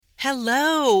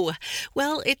Hello.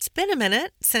 Well, it's been a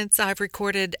minute since I've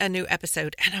recorded a new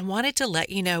episode, and I wanted to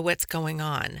let you know what's going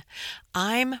on.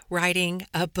 I'm writing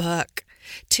a book,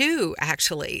 two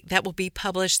actually, that will be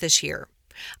published this year.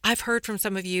 I've heard from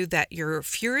some of you that you're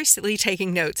furiously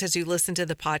taking notes as you listen to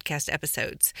the podcast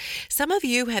episodes. Some of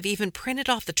you have even printed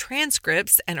off the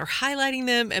transcripts and are highlighting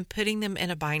them and putting them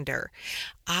in a binder.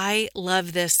 I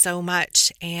love this so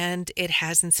much, and it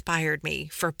has inspired me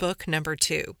for book number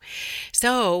 2.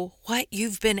 So what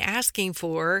you've been asking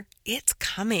for, it's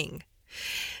coming.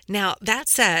 Now, that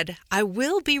said, I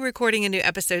will be recording a new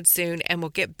episode soon and we'll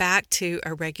get back to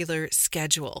a regular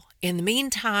schedule. In the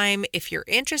meantime, if you're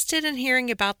interested in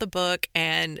hearing about the book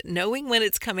and knowing when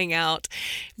it's coming out,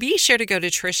 be sure to go to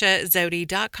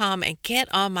trishazodi.com and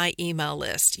get on my email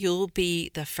list. You'll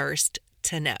be the first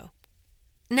to know.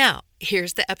 Now,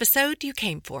 here's the episode you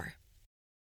came for.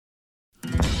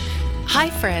 Hi,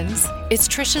 friends. It's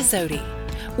Trisha Zodi.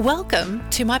 Welcome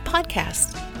to my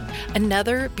podcast.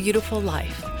 Another Beautiful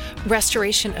Life,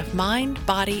 restoration of mind,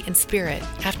 body, and spirit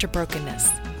after brokenness.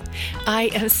 I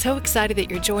am so excited that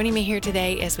you're joining me here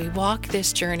today as we walk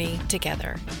this journey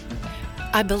together.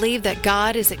 I believe that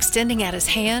God is extending out His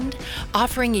hand,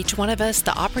 offering each one of us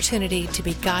the opportunity to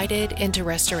be guided into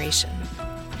restoration.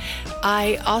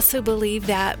 I also believe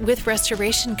that with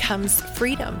restoration comes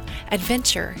freedom,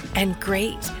 adventure, and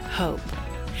great hope.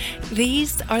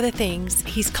 These are the things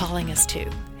He's calling us to.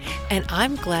 And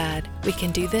I'm glad we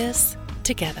can do this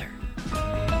together.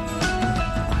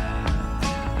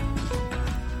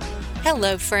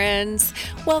 Hello, friends.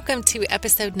 Welcome to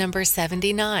episode number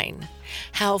 79,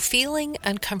 How Feeling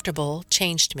Uncomfortable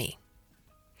Changed Me.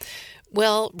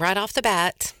 Well, right off the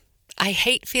bat, I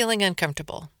hate feeling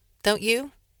uncomfortable. Don't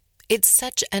you? It's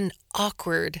such an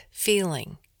awkward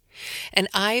feeling. And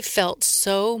I've felt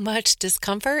so much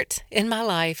discomfort in my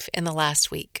life in the last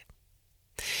week.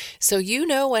 So you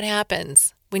know what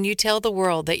happens when you tell the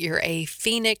world that you're a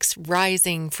phoenix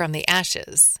rising from the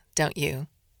ashes, don't you?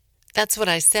 That's what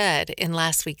I said in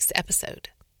last week's episode.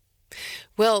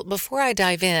 Well, before I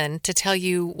dive in to tell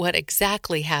you what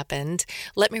exactly happened,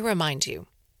 let me remind you.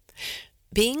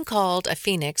 Being called a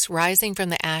phoenix rising from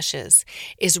the ashes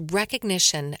is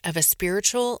recognition of a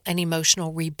spiritual and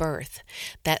emotional rebirth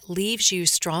that leaves you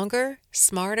stronger,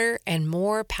 smarter, and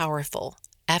more powerful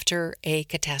after a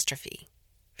catastrophe.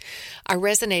 I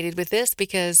resonated with this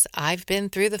because I've been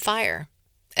through the fire.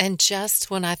 And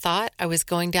just when I thought I was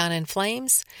going down in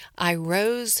flames, I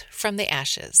rose from the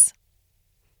ashes.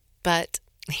 But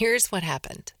here's what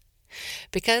happened.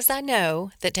 Because I know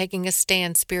that taking a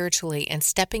stand spiritually and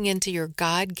stepping into your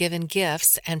God-given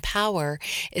gifts and power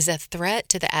is a threat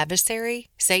to the adversary,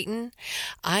 Satan,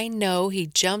 I know he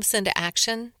jumps into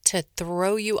action to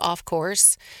throw you off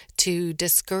course, to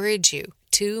discourage you,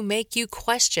 to make you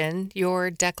question your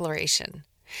declaration.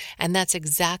 And that's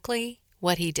exactly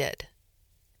what he did.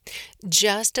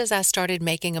 Just as I started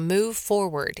making a move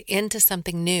forward into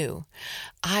something new,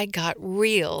 I got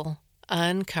real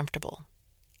uncomfortable.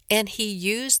 And he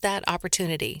used that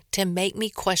opportunity to make me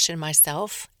question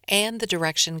myself and the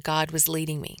direction God was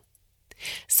leading me.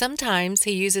 Sometimes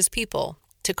he uses people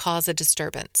to cause a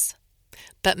disturbance.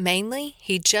 But mainly,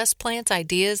 he just plants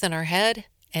ideas in our head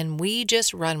and we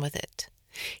just run with it.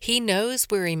 He knows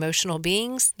we're emotional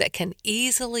beings that can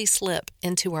easily slip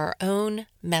into our own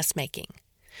mess-making.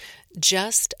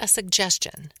 Just a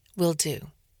suggestion will do.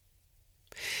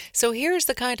 So here's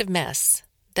the kind of mess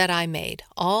that I made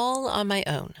all on my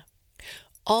own.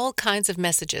 All kinds of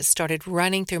messages started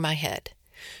running through my head.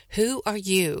 Who are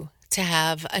you to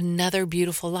have another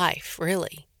beautiful life,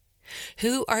 really?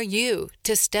 Who are you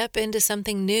to step into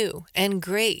something new and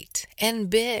great and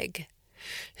big?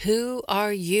 Who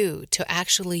are you to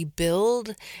actually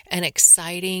build an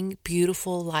exciting,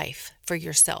 beautiful life for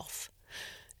yourself?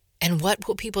 And what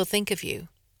will people think of you?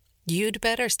 You'd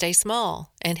better stay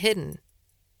small and hidden.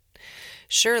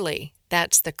 Surely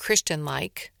that's the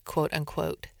Christian-like,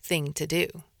 quote-unquote, thing to do.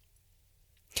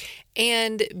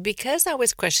 And because I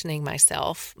was questioning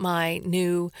myself, my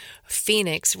new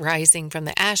phoenix rising from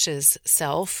the ashes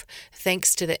self,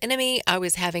 thanks to the enemy, I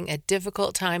was having a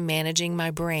difficult time managing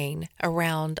my brain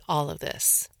around all of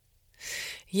this.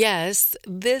 Yes,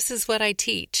 this is what I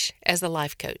teach as a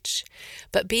life coach.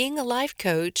 But being a life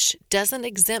coach doesn't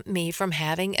exempt me from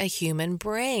having a human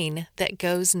brain that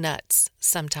goes nuts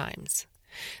sometimes.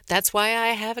 That's why I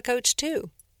have a coach too.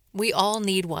 We all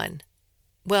need one.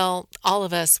 Well, all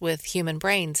of us with human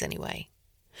brains anyway.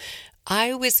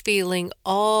 I was feeling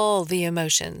all the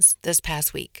emotions this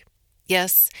past week.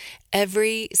 Yes,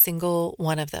 every single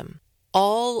one of them.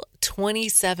 All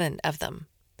 27 of them.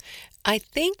 I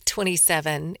think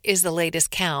 27 is the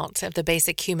latest count of the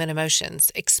Basic Human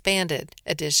Emotions Expanded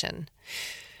Edition.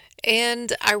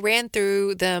 And I ran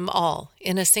through them all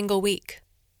in a single week.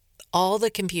 All the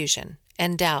confusion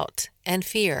and doubt and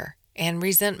fear and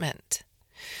resentment.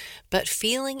 But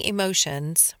feeling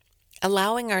emotions,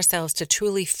 allowing ourselves to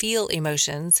truly feel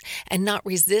emotions and not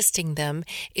resisting them,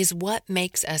 is what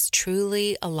makes us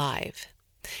truly alive.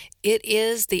 It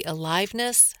is the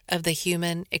aliveness of the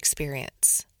human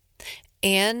experience.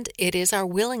 And it is our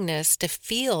willingness to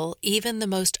feel even the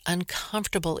most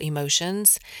uncomfortable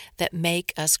emotions that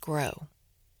make us grow.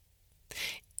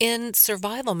 In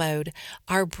survival mode,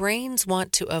 our brains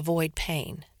want to avoid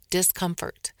pain,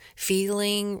 discomfort,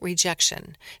 feeling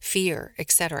rejection, fear,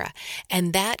 etc.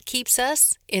 And that keeps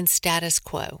us in status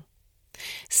quo.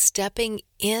 Stepping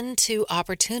into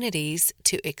opportunities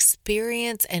to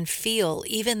experience and feel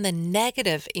even the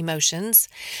negative emotions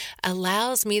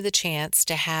allows me the chance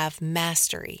to have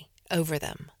mastery over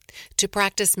them, to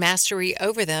practice mastery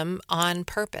over them on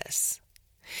purpose.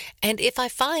 And if I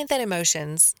find that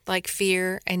emotions like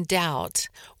fear and doubt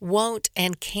won't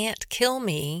and can't kill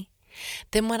me,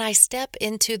 then when I step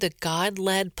into the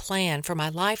God-led plan for my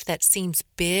life that seems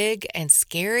big and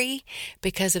scary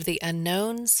because of the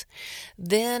unknowns,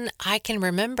 then I can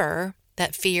remember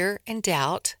that fear and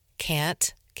doubt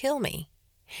can't kill me.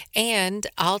 And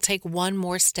I'll take one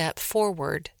more step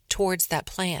forward towards that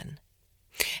plan.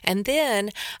 And then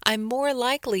I'm more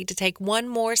likely to take one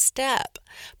more step,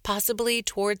 possibly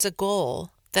towards a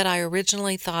goal that I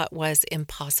originally thought was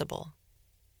impossible.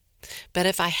 But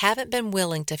if I haven't been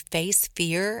willing to face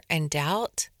fear and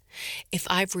doubt, if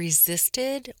I've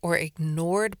resisted or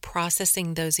ignored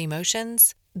processing those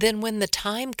emotions, then when the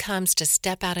time comes to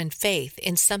step out in faith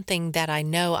in something that I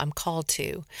know I'm called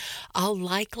to, I'll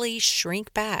likely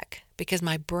shrink back because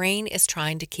my brain is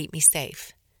trying to keep me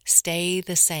safe, stay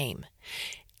the same.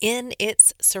 In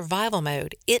its survival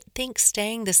mode, it thinks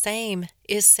staying the same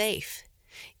is safe,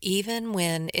 even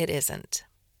when it isn't.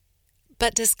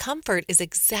 But discomfort is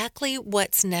exactly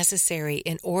what's necessary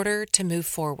in order to move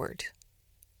forward.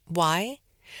 Why?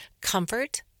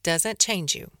 Comfort doesn't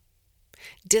change you.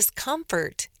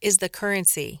 Discomfort is the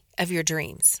currency of your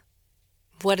dreams.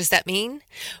 What does that mean?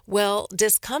 Well,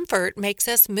 discomfort makes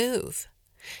us move.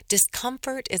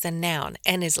 Discomfort is a noun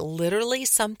and is literally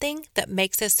something that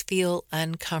makes us feel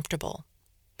uncomfortable.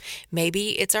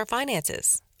 Maybe it's our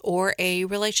finances, or a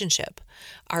relationship,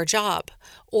 our job,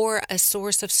 or a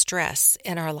source of stress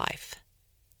in our life.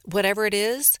 Whatever it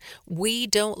is, we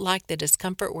don't like the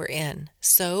discomfort we're in,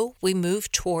 so we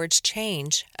move towards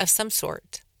change of some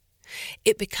sort.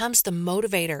 It becomes the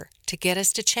motivator to get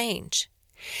us to change.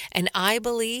 And I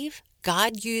believe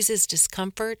God uses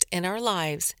discomfort in our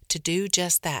lives to do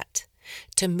just that,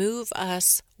 to move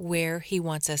us where He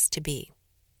wants us to be.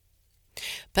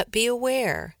 But be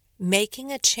aware,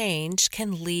 making a change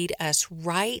can lead us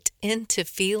right into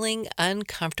feeling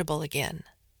uncomfortable again.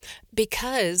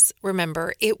 Because,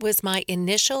 remember, it was my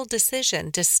initial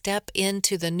decision to step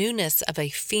into the newness of a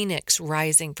phoenix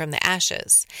rising from the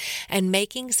ashes, and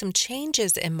making some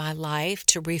changes in my life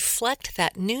to reflect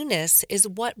that newness is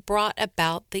what brought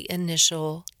about the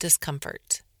initial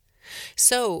discomfort.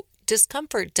 So,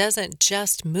 discomfort doesn't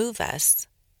just move us,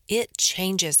 it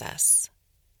changes us.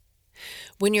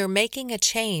 When you're making a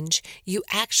change, you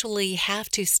actually have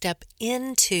to step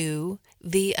into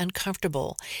the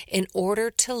uncomfortable in order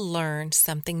to learn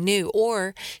something new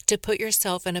or to put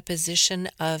yourself in a position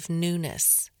of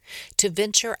newness, to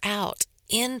venture out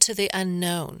into the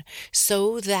unknown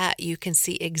so that you can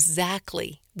see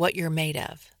exactly what you're made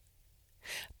of.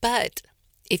 But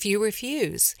if you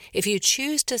refuse, if you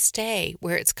choose to stay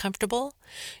where it's comfortable,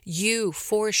 you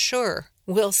for sure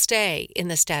will stay in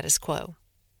the status quo.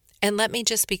 And let me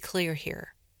just be clear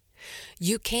here.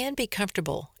 You can be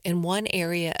comfortable in one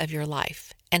area of your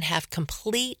life and have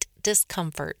complete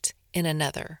discomfort in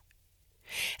another.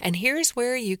 And here's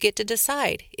where you get to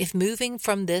decide if moving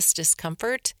from this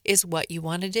discomfort is what you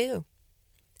want to do.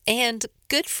 And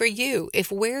good for you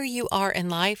if where you are in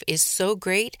life is so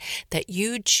great that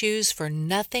you'd choose for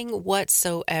nothing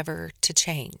whatsoever to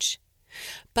change.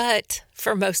 But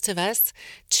for most of us,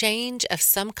 change of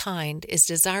some kind is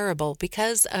desirable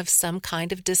because of some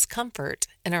kind of discomfort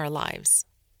in our lives.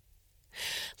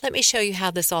 Let me show you how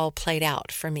this all played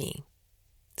out for me.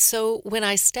 So when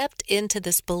I stepped into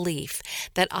this belief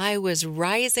that I was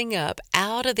rising up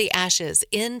out of the ashes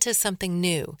into something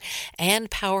new and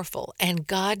powerful and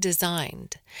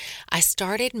God-designed, I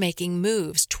started making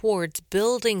moves towards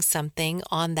building something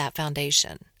on that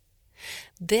foundation.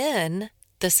 Then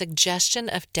the suggestion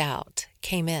of doubt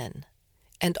came in,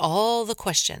 and all the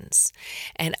questions,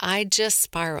 and I just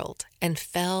spiraled and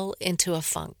fell into a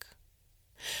funk.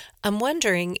 I'm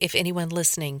wondering if anyone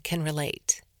listening can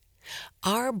relate.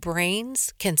 Our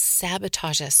brains can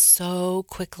sabotage us so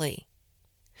quickly.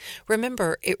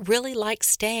 Remember, it really likes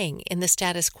staying in the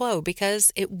status quo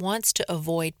because it wants to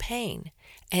avoid pain,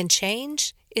 and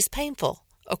change is painful,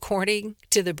 according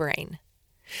to the brain.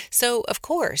 So, of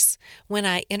course, when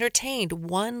I entertained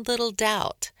one little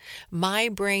doubt, my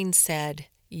brain said,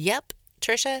 "Yep,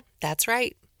 Trisha, that's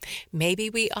right. Maybe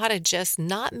we ought to just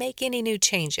not make any new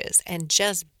changes and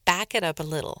just back it up a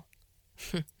little."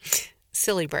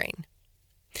 Silly brain.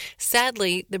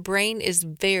 Sadly, the brain is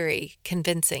very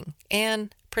convincing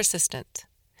and persistent.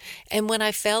 And when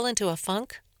I fell into a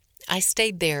funk, I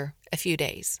stayed there a few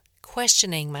days,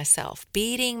 questioning myself,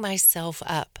 beating myself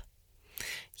up.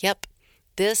 Yep,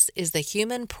 this is the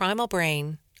human primal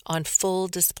brain on full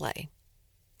display.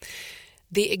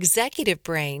 The executive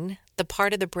brain, the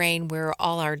part of the brain where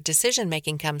all our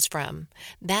decision-making comes from,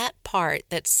 that part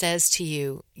that says to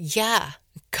you, yeah,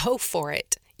 go for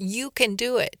it. You can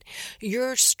do it.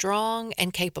 You're strong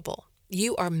and capable.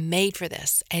 You are made for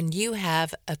this, and you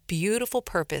have a beautiful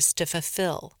purpose to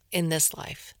fulfill in this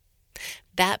life.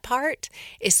 That part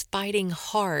is fighting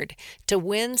hard to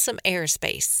win some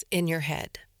airspace in your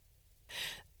head.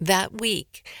 That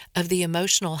week of the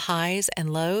emotional highs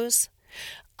and lows,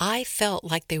 I felt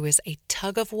like there was a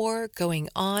tug-of-war going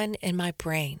on in my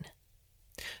brain.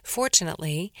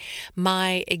 Fortunately,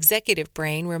 my executive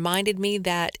brain reminded me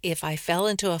that if I fell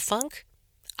into a funk,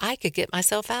 I could get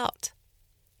myself out.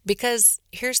 Because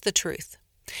here's the truth,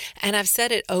 and I've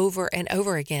said it over and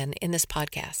over again in this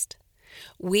podcast.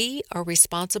 We are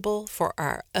responsible for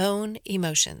our own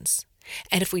emotions.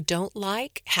 And if we don't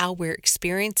like how we're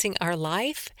experiencing our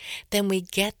life, then we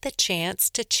get the chance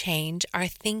to change our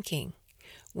thinking,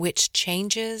 which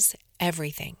changes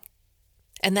everything.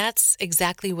 And that's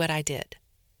exactly what I did.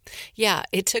 Yeah,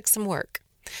 it took some work.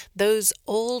 Those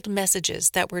old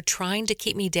messages that were trying to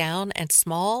keep me down and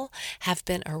small have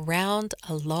been around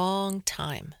a long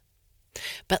time.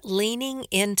 But leaning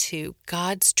into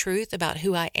God's truth about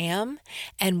who I am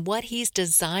and what He's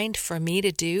designed for me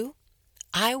to do,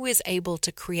 I was able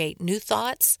to create new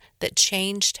thoughts that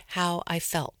changed how I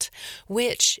felt,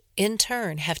 which in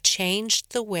turn have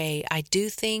changed the way I do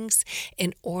things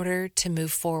in order to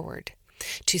move forward,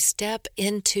 to step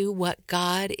into what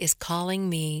God is calling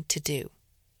me to do.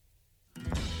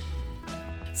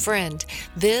 Friend,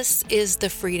 this is the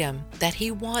freedom that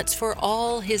He wants for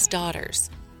all His daughters.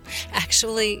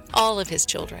 Actually, all of His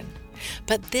children.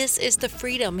 But this is the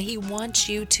freedom He wants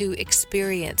you to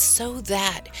experience so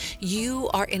that you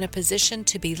are in a position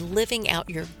to be living out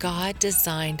your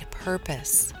God-designed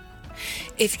purpose.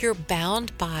 If you're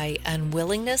bound by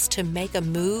unwillingness to make a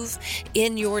move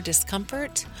in your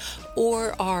discomfort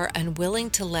or are unwilling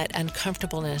to let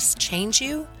uncomfortableness change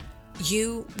you,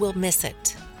 you will miss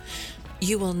it.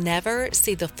 You will never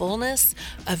see the fullness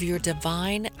of your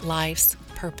divine life's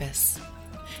purpose.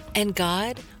 And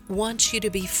God wants you to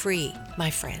be free, my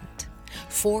friend,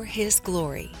 for His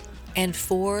glory and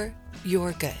for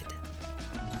your good.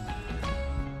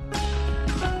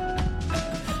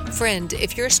 Friend,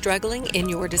 if you're struggling in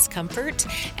your discomfort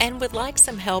and would like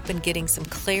some help in getting some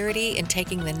clarity in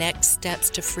taking the next steps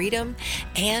to freedom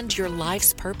and your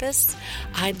life's purpose,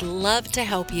 I'd love to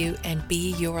help you and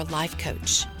be your life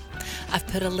coach. I've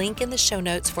put a link in the show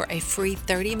notes for a free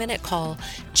 30-minute call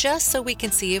just so we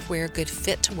can see if we're a good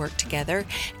fit to work together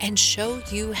and show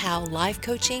you how life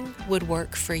coaching would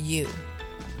work for you.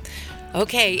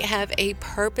 Okay, have a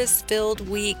purpose-filled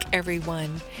week,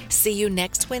 everyone. See you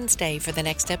next Wednesday for the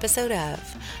next episode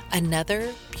of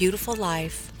Another Beautiful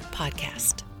Life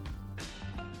podcast.